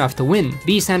hard enough to win.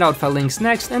 B sent out Swirlix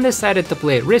next and decided to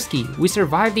play it risky. We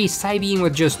survived a Psybeam Beam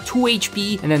with just 2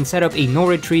 HP and then set up a no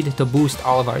retreat to boost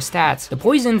all of our stats. The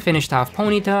poison finished off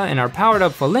Ponyta, and our powered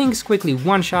up Swirlix quickly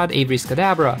one-shot Avery's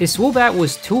Kadabra. His Swoobat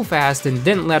was too fast and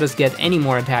didn't let us get any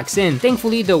more attacks in.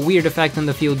 Thankfully, the weird effect on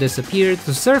the field disappeared,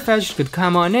 so Sirfetch'd could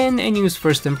come on in and use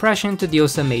First Impression to deal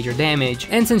some major damage.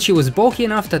 And since she was bulky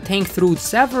enough to tank through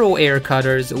several air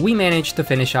cutters, we managed to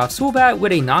finish off Swoobat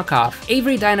with a knockoff.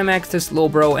 Avery Dynamaxed his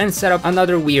Slowbro and set up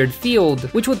another weird field,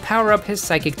 which would power up his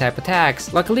psychic type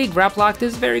attacks. Luckily, Graplock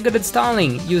is very good at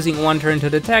stalling, using one turn to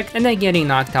detect and then getting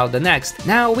knocked out the next.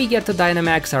 Now we get to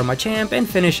Dynamax our Machamp and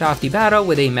finish off the battle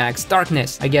with a Max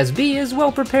Darkness. I guess B is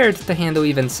well prepared to handle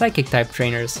even psychic type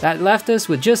trainers. That left us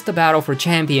with just the battle for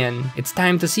champion. It's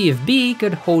time to see if B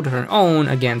could hold her own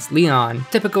against Leon.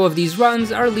 Typical of these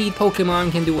runs, our lead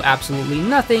Pokemon can do absolutely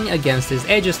nothing against his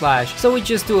Aegislash, so we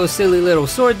just do a silly little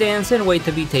sword dance and wait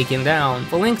to be taken down.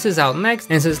 Swirlix is out next,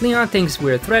 and since Leon thinks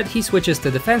we're a threat, he switches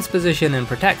to defense position and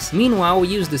protects. Meanwhile, we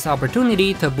use this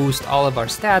opportunity to boost all of our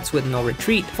stats with no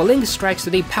retreat. Swirlix strikes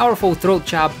with a powerful throat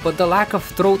chop, but the lack of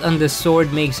throat on this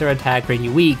sword makes her attack pretty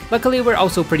weak. Luckily, we're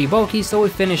also pretty bulky, so we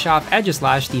finish off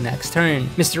Aegislash the next turn.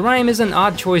 Mr. Rhyme is an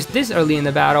odd choice this early in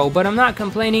the battle, but I'm not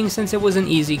complaining since it was an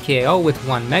easy KO with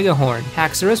one Mega Horn.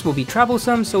 Haxorus will be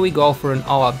troublesome, so we go for an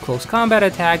all-out close combat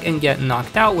attack and get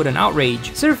knocked out with an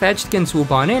Outrage. Sirfetch'd can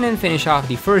swoop on in and finish off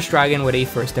the first dragon with a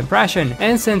First Impression,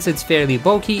 and since it's fairly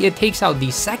bulky, it takes out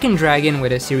the second dragon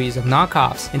with a series of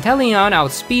knockoffs. Inteleon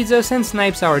outspeeds us and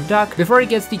snipes our duck before it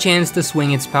gets the chance to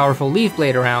swing its powerful Leaf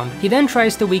Blade around. He then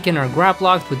tries to weaken our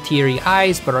Graplock with Teary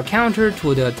Eyes, but our counter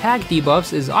to the attack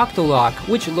debuffs is Octolock,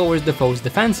 which lowers the foe's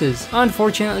defenses.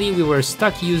 Unfortunately, we were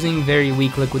stuck using very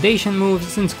weak liquidation moves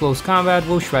since close combat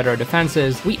will shred our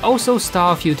defenses. We also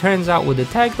stall a few turns out with the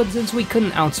tech, but since we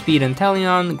couldn't outspeed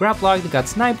Inteleon, Graplock got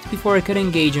sniped before it could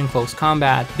engage in close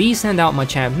combat. B sent out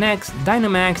Machamp next,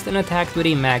 Dynamaxed and attacked with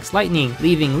a Max Lightning,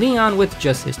 leaving Leon with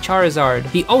just his Charizard.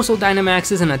 He also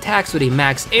Dynamaxes and attacks with a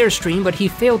Max Airstream, but he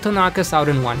failed to knock us out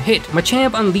in one hit.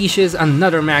 Machamp unleashes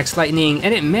another Max Lightning,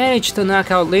 and it managed to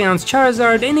knock out Leon's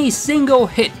Charizard in a single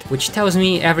hit, which tells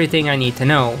me everything I need to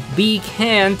know. B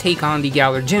can take on the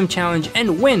Galar Gym Challenge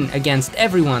and win against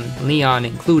everyone, Leon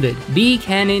included. B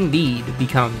can indeed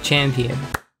become champion.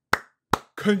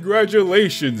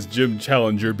 Congratulations, Gym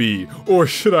Challenger B, or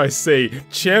should I say,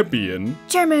 champion.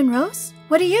 Chairman Rose,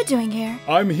 what are you doing here?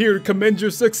 I'm here to commend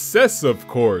your success, of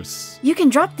course. You can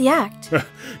drop the act.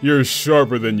 You're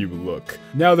sharper than you look.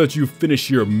 Now that you've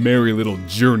finished your merry little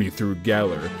journey through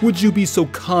Galar, would you be so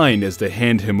kind as to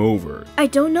hand him over? I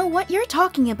don't know what you're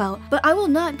talking about, but I will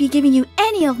not be giving you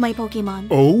any of my Pokemon.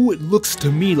 Oh, it looks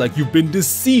to me like you've been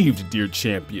deceived, dear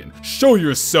champion. Show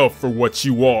yourself for what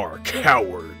you are,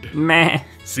 coward. Meh.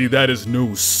 See, that is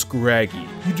no Scraggy.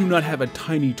 You do not have a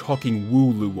tiny talking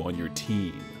Wooloo on your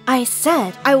team. I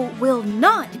said I will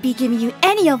not be giving you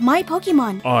any of my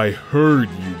Pokemon. I heard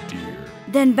you, dear.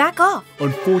 Then back off.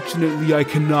 Unfortunately, I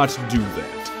cannot do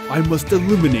that. I must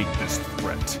eliminate this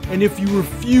threat. And if you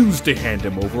refuse to hand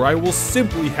him over, I will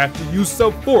simply have to use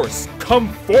self-force. Come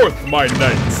forth, my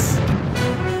knights!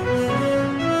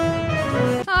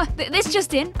 This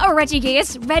just in.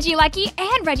 Regigigas, Regieleki,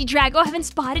 and Regidrago have been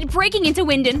spotted breaking into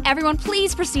Winden. Everyone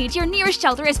please proceed to your nearest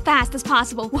shelter as fast as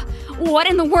possible. What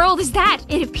in the world is that?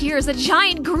 It appears a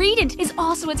giant Greedent is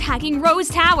also attacking Rose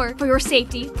Tower. For your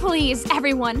safety, please,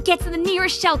 everyone, get to the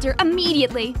nearest shelter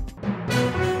immediately.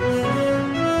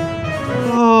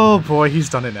 Oh boy, he's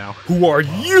done it now. Who are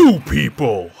you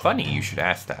people? Funny you should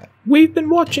ask that. We've been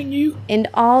watching you. And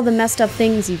all the messed up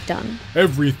things you've done.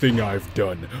 Everything I've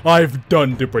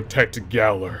done to protect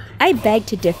Galar. I beg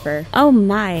to differ. Oh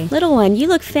my. Little one, you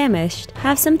look famished.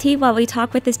 Have some tea while we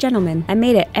talk with this gentleman. I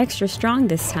made it extra strong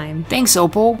this time. Thanks,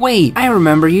 Opal. Wait, I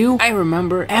remember you. I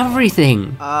remember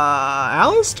everything.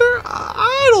 Allister?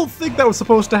 I don't think that was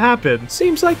supposed to happen.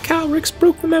 Seems like Calrix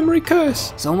broke the memory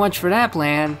curse. So much for that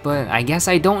plan, but I guess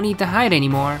I don't need to hide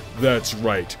anymore. That's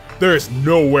right. There's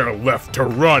nowhere left to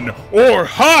run or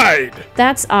hide!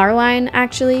 That's our line,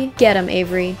 actually. Get him,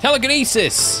 Avery.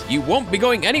 Telekinesis! You won't be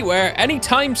going anywhere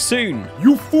anytime soon.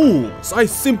 You fools! I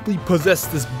simply possess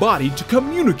this body to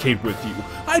communicate with you.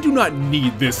 I do not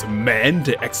need this man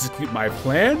to execute my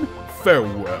plan.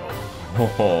 Farewell.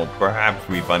 Oh, perhaps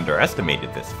we've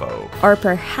underestimated this foe. Or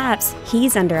perhaps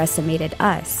he's underestimated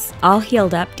us. All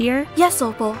healed up, dear? Yes,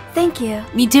 Opal. Thank you.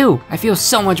 Me too. I feel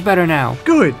so much better now.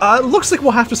 Good. Looks like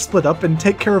we'll have to split up and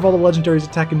take care of all the legendaries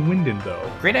attacking Winden, though.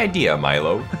 Great idea,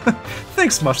 Milo.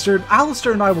 Thanks, Mustard.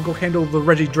 Allister and I will go handle the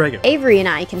Regidrago. Avery and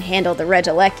I can handle the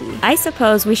Regieleki. I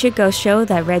suppose we should go show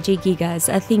that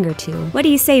Regigigas a thing or two. What do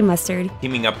you say, Mustard?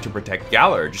 Teaming up to protect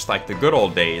Galar, just like the good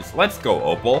old days. Let's go,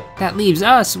 Opal. That leaves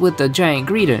us with the giant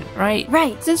greedent, right?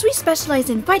 Right. Since we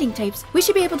specialize in fighting types, we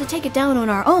should be able to take it down on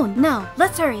our own. Now,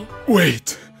 let's hurry.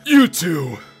 Wait, you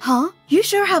two. Huh? You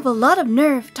sure have a lot of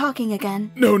nerve talking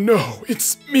again. No,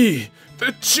 it's me,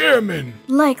 the chairman.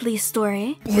 Likely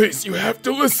story. Please, you have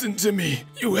to listen to me.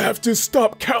 You have to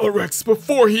stop Calyrex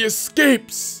before he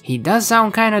escapes. He does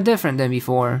sound kinda different than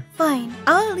before. Fine,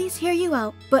 I'll at least hear you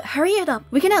out, but hurry it up.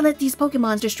 We cannot let these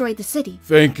Pokemons destroy the city.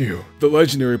 Thank you. The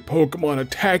legendary Pokemon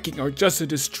attacking are just a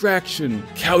distraction.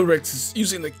 Calyrex is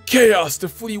using the chaos to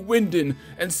flee Winden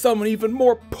and summon even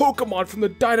more Pokemon from the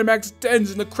Dynamax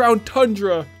dens in the Crown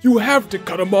Tundra. You have to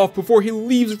cut him off before he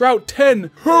leaves Route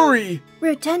 10. Hurry!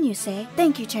 Route 10, you say?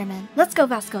 Thank you, Chairman. Let's go,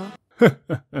 Vasko.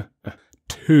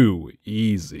 Too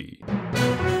easy.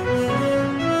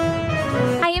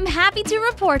 I am happy to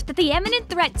report that the imminent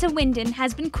threat to Winden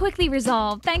has been quickly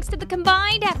resolved thanks to the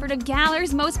combined effort of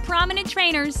Galar's most prominent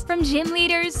trainers, from gym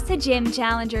leaders to gym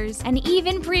challengers, and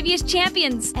even previous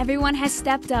champions. Everyone has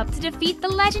stepped up to defeat the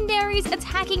legendaries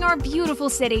attacking our beautiful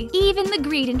city. Even the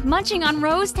Greedent munching on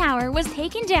Rose Tower was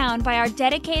taken down by our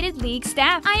dedicated league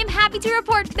staff. I am happy to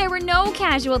report there were no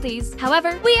casualties.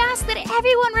 However, we ask that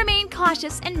everyone remain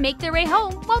cautious and make their way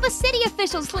home while the city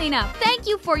officials clean up. Thank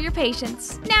you for your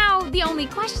patience. Now, the only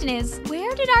question is,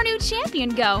 where did our new champion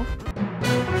go?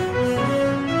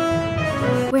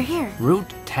 We're here.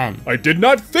 Route 10. I did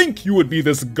not think you would be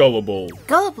this gullible.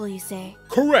 Gullible, you say?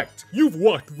 Correct. You've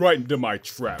walked right into my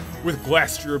trap. With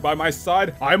Glastrier by my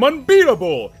side, I'm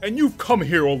unbeatable. And you've come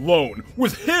here alone.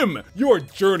 With him, your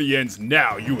journey ends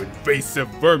now, you invasive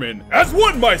vermin. As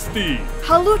one, my steed!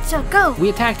 Halucha, go! We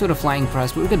attacked with a flying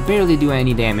press, but we could barely do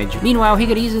any damage. Meanwhile, he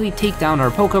could easily take down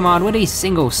our Pokemon with a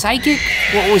single Psychic?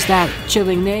 What was that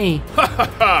chilling neigh? Ha ha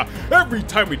ha! Every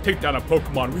time we take down a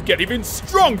Pokemon, we get even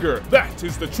stronger. That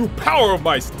is the true power of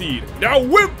my steed. Now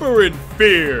whimper in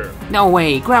fear! No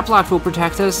way, Grapploct will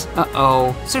protect us.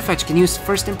 Uh-oh. Sirfetch'd can use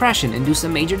First Impression and do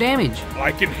some major damage.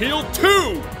 I can heal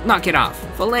too! Knock it off.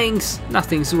 Phalanx,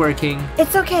 nothing's working.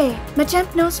 It's okay.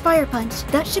 Machamp knows Fire Punch.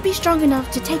 That should be strong enough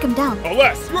to take him down.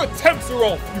 Alas, your attempts are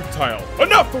all futile.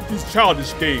 Enough of these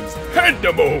childish games. Hand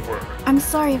them over! I'm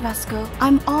sorry, Vasko.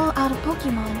 I'm all out of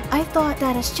Pokemon. I thought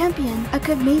that as champion, I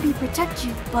could maybe protect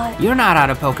you, but... You're not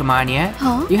out of Pokemon yet.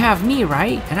 Huh? You have me,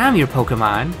 right? And I'm your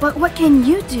Pokemon. But what can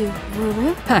you do,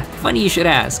 Wooloo? Huh, funny you should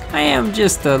ask. I am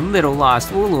just a little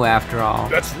lost Wooloo after all.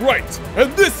 That's right,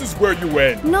 and this is where you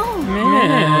end.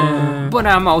 No. But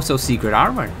I'm also Secret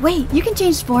Armor. Wait, you can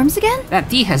change forms again? That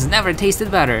tea has never tasted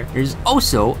better. There's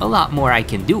also a lot more I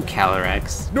can do,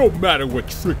 Calyrex. No matter what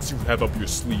tricks you have up your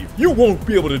sleeve, you won't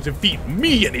be able to defeat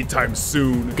me anytime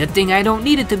soon. Good thing I don't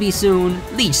need it to be soon.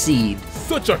 Leech Seed.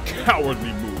 Such a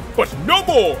cowardly move, but no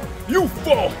more. You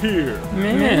fall here!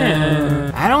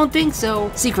 I don't think so.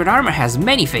 Secret Armor has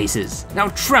many faces. Now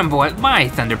tremble at my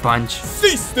Thunder Punch.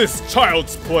 Cease this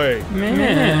child's play!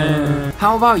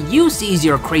 How about you seize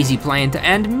your crazy plan to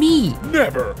end me?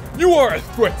 Never! You are a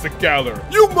threat to Galar!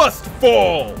 You must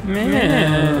fall!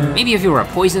 Maybe if you were a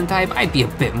poison type, I'd be a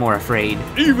bit more afraid.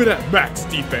 Even at max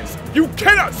defense, you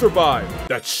cannot survive!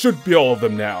 That should be all of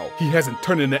them now. He hasn't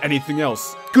turned into anything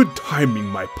else. Good timing,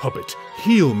 my puppet.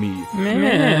 Heal me.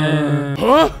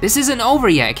 Huh? This isn't over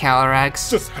yet, Calyrex.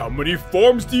 Just how many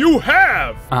forms do you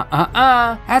have?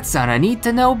 That's on a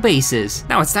need-to-know basis.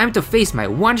 Now it's time to face my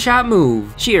one-shot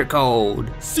move, Sheer Cold.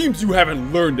 Seems you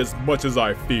haven't learned as much as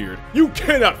I feared. You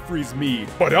cannot freeze me,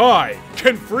 but I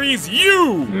can freeze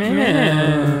you!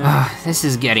 This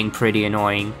is getting pretty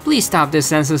annoying. Please stop this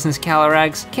senselessness,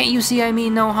 Calyrex. Can't you see I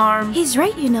mean no harm? He's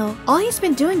right, you know. All he's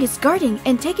been doing is guarding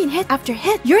and taking hit after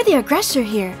hit. You're the aggressor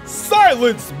here.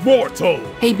 Silence, mortal!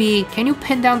 Hey B, can you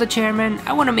pin down the chairman?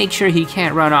 I want to make sure he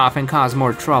can't run off and cause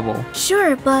more trouble.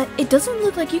 Sure, but it doesn't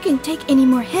look like you can take any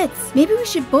more hits. Maybe we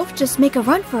should both just make a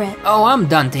run for it. Oh, I'm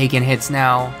done taking hits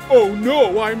now. Oh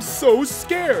no, I'm so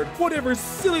scared. Whatever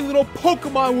silly little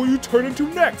Pokemon will you turn into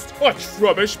next? A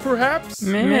Trubbish, perhaps?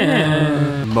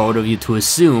 Bold of you to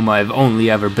assume I've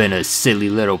only ever been a silly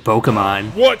little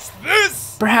Pokemon. What's this?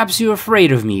 Perhaps you're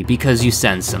afraid of me because you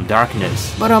sense some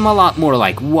darkness, but I'm a lot more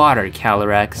like water,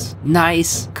 Calyrex.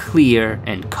 Nice, clear,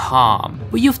 and calm.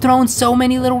 But you've thrown so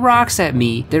many little rocks at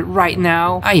me that right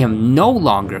now, I am no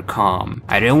longer calm.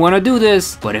 I didn't want to do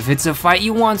this, but if it's a fight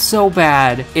you want so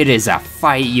bad, it is a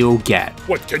fight you'll get.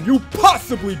 What can you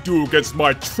possibly do against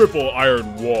my triple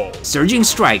iron wall? Surging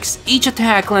strikes. Each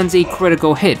attack lands a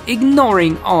critical hit,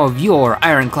 ignoring all of your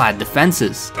ironclad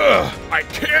defenses. I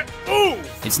can't move!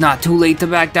 It's not too late to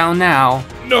back down now.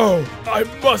 No, I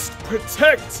must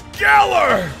protect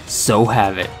Galar! So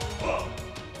have it.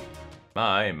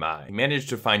 My, he managed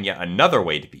to find yet another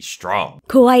way to be strong.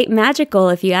 Quite magical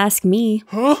if you ask me.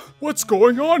 Huh? What's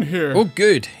going on here? Oh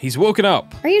good, he's woken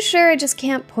up. Are you sure I just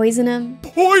can't poison him?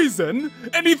 Poison?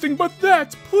 Anything but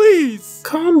that, please!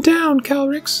 Calm down,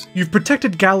 Calrix. You've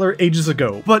protected Galar ages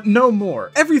ago, but no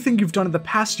more. Everything you've done in the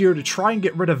past year to try and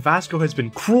get rid of Vasko has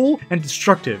been cruel and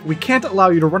destructive. We can't allow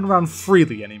you to run around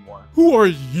freely anymore. Who are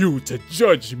you to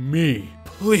judge me,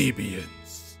 plebeians?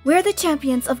 We're the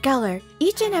champions of Galar.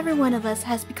 Each and every one of us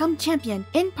has become champion,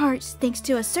 in parts thanks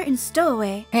to a certain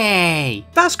stowaway. Hey!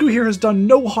 Vasko here has done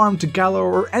no harm to Galar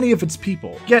or any of its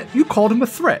people, yet you called him a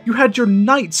threat. You had your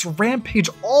knights rampage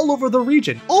all over the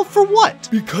region, all for what?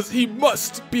 Because he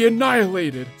must be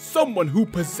annihilated. Someone who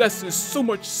possesses so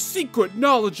much secret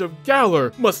knowledge of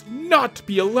Galar must not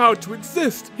be allowed to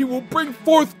exist. He will bring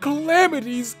forth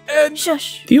calamities and—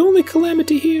 Shush. The only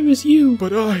calamity here is you.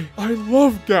 But I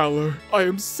love Galar. I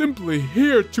am simply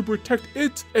here to protect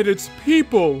it and its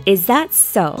people. Is that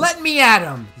so? Let me at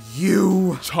him,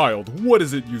 you! Child, what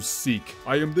is it you seek?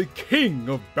 I am the king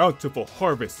of bountiful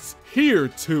harvests, here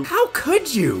to— How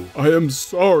could you? I am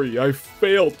sorry I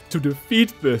failed to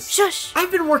defeat this. Shush.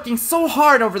 I've been working so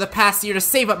hard over the past year to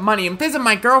save up money and visit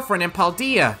my girlfriend in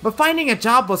Paldea, but finding a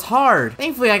job was hard.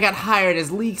 Thankfully, I got hired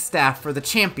as league staff for the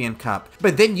Champion Cup.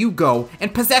 But then you go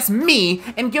and possess me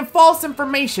and give false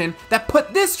information that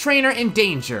put this trainer in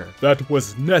danger. That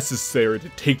was necessary to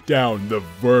take down the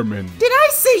vermin. Did I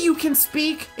say you can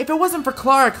speak? If it wasn't for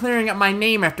Klara clearing up my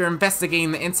name after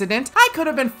investigating the incident, I could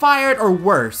have been fired or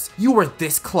worse. You were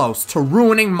this close to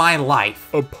ruining my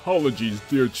life. Apologies,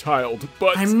 dear child,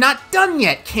 but— I'm not done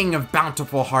yet, King of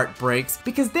Bountiful Heartbreaks,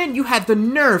 because then you had the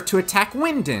nerve to attack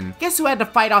Wyndon. Guess who had to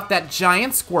fight off that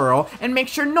giant squirrel and make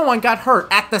sure no one got hurt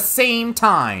at the same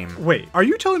time? Wait, are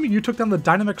you telling me you took down the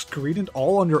Dynamax Gradient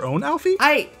all on your own, Alphy?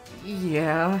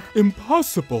 Yeah.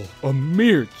 Impossible. A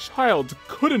mere child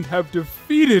couldn't have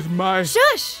defeated my—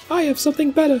 Shush. I have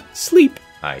something better. Sleep.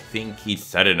 I think he's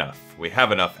said enough. We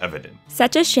have enough evidence.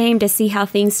 Such a shame to see how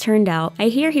things turned out. I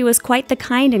hear he was quite the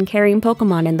kind and caring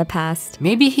Pokemon in the past.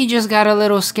 Maybe he just got a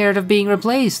little scared of being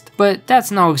replaced, but that's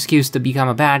no excuse to become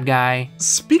a bad guy.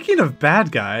 Speaking of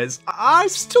bad guys, I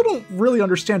still don't really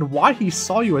understand why he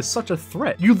saw you as such a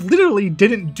threat. You literally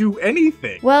didn't do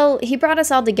anything. Well, he brought us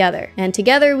all together, and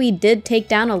together we did take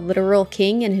down a literal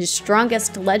king and his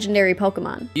strongest legendary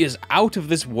Pokemon. He is out of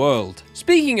this world.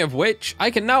 Speaking of which, I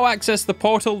can now access the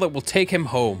portal that will take him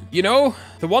home. You know,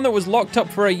 the one that was locked up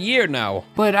for a year now.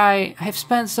 But I've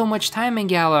spent so much time in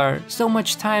Galar, so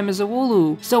much time as a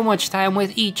Wooloo, so much time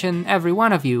with each and every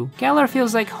one of you. Galar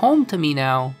feels like home to me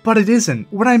now. But it isn't.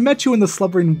 When I met you in the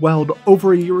Slumbering Weld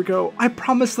over a year ago, I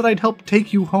promised that I'd help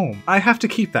take you home. I have to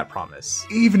keep that promise,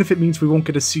 even if it means we won't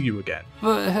get to see you again.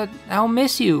 But I'll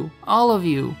miss you, all of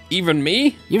you. Even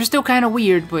me? You're still kind of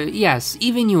weird, but yes,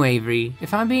 even you, Avery.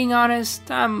 If I'm being honest,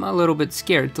 I'm a little bit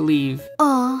scared to leave.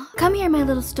 Aw, come here, my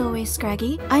little stowaway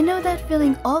Scraggy. I know that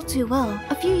feeling all too well.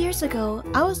 A few years ago,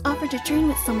 I was offered to train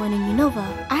with someone in Unova.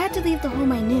 I had to leave the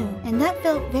home I knew, and that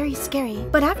felt very scary.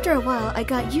 But after a while, I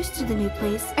got used to the new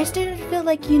place. I started to feel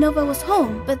like Unova was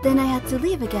home, but then I had to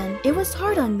leave again. It was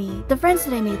hard on me. The friends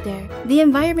that I made there, the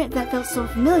environment that felt so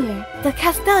familiar, the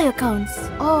Castelia cones.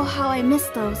 Oh, how I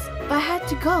missed those. But I had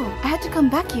to go. I had to come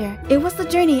back here. It was the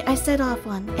journey I set off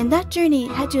on, and that journey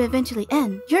had to eventually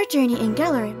end. Your journey in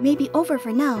Galar may be over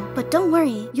for now, but don't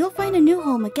worry, you'll find a new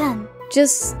home again.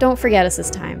 Just don't forget us this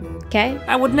time, okay?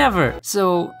 I would never.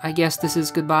 So, I guess this is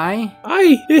goodbye?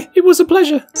 It was a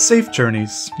pleasure. Safe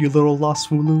journeys, you little lost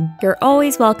Wooloo. You're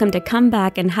always welcome to come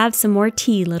back and have some more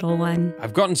tea, little one.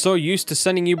 I've gotten so used to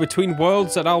sending you between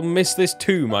worlds that I'll miss this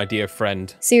too, my dear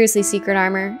friend. Seriously, Secret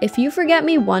Armor, if you forget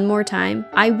me one more time,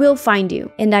 I will find you,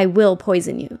 and I will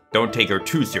poison you. Don't take her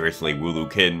too seriously,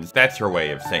 Woolookins. That's her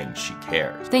way of saying she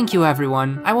cares. Thank you,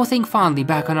 everyone. I will think fondly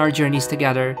back on our journeys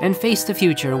together and face the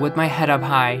future with my head up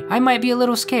high. I might be a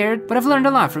little scared, but I've learned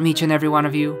a lot from each and every one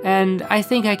of you, and I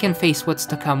think I can face what's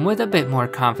to come with a bit more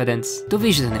confidence. Do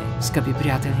widzenia, skapi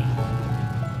priateli.